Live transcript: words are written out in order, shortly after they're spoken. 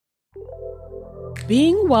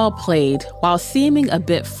Being well played while seeming a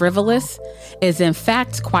bit frivolous is in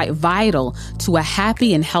fact quite vital to a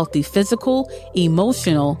happy and healthy physical,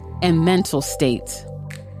 emotional, and mental state.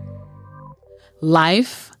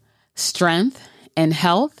 Life, strength, and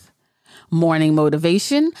health. Morning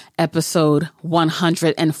Motivation, episode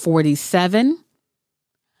 147.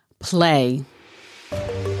 Play.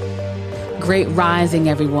 Great rising,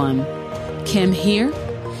 everyone. Kim here,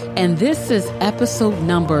 and this is episode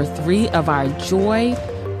number 3 of our Joy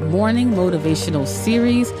Morning Motivational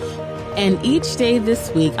Series. And each day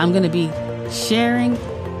this week, I'm going to be sharing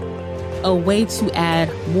a way to add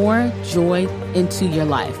more joy into your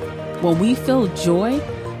life. When we feel joy,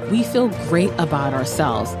 we feel great about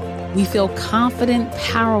ourselves. We feel confident,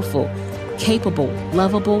 powerful, capable,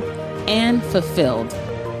 lovable, and fulfilled.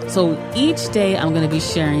 So each day I'm going to be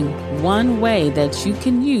sharing one way that you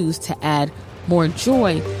can use to add more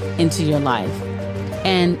joy into your life.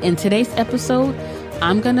 And in today's episode,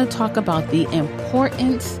 I'm going to talk about the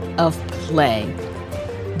importance of play.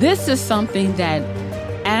 This is something that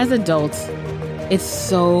as adults, it's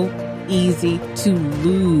so easy to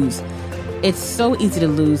lose. It's so easy to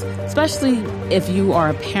lose, especially if you are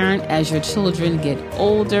a parent as your children get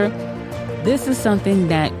older. This is something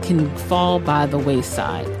that can fall by the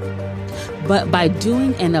wayside. But by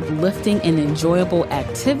doing an uplifting and enjoyable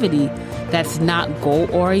activity that's not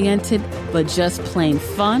goal-oriented, but just plain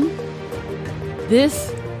fun,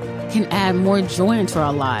 this can add more joy into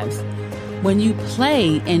our lives. When you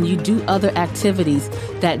play and you do other activities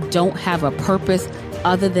that don't have a purpose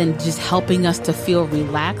other than just helping us to feel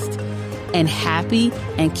relaxed and happy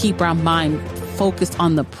and keep our mind focused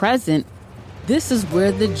on the present, this is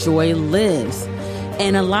where the joy lives.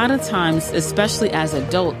 And a lot of times, especially as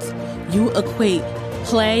adults, you equate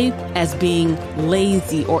play as being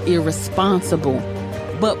lazy or irresponsible.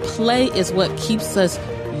 But play is what keeps us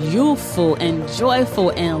youthful and joyful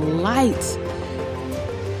and light.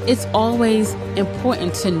 It's always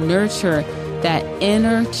important to nurture that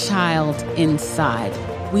inner child inside.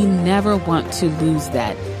 We never want to lose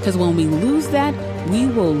that, because when we lose that, we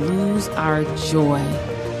will lose our joy.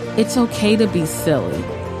 It's okay to be silly.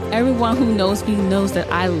 Everyone who knows me knows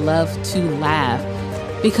that I love to laugh,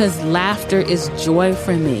 because laughter is joy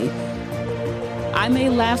for me. I may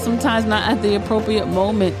laugh sometimes not at the appropriate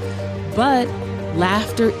moment, but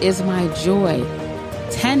laughter is my joy.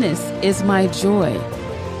 Tennis is my joy.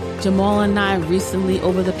 Jamal and I recently,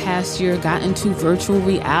 over the past year, got into virtual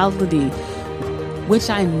reality,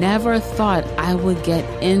 which I never thought I would get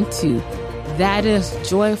into. That is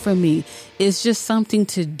joy for me. It's just something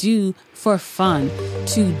to do for fun,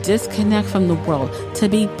 to disconnect from the world, to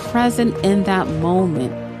be present in that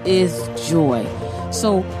moment is joy.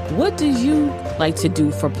 So what do you like to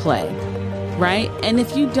do for play, right? And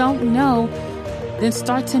if you don't know, then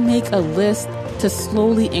start to make a list to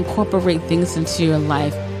slowly incorporate things into your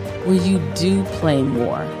life where you do play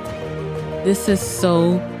more. This is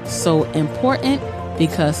so important,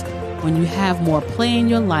 because when you have more play in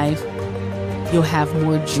your life, you'll have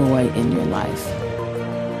more joy in your life.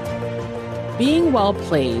 Being well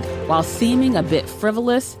played while seeming a bit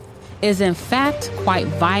frivolous is in fact quite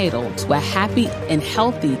vital to a happy and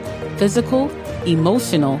healthy physical,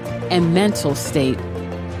 emotional, and mental state.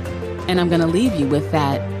 And I'm going to leave you with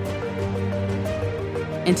that.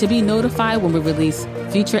 And to be notified when we release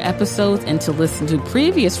future episodes and to listen to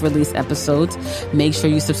previous release episodes, make sure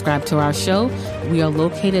you subscribe to our show. We are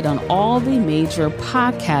located on all the major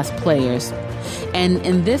podcast players. And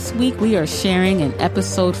in this week, we are sharing an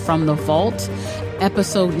episode from the vault,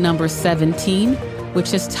 episode number 17,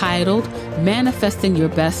 which is titled Manifesting Your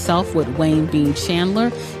Best Self with Wayne Bean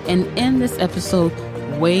Chandler. And in this episode,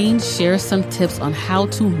 Wayne shares some tips on how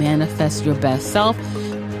to manifest your best self.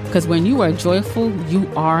 Because when you are joyful, you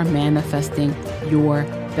are manifesting your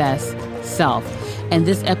best self. And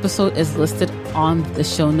this episode is listed on the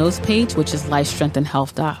show notes page, which is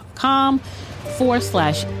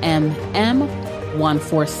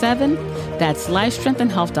lifestrengthandhealth.com/MM147. That's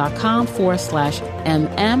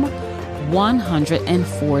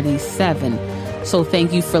lifestrengthandhealth.com/MM147. So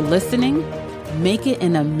thank you for listening. Make it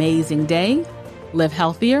an amazing day. Live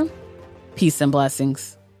healthier. Peace and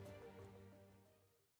blessings.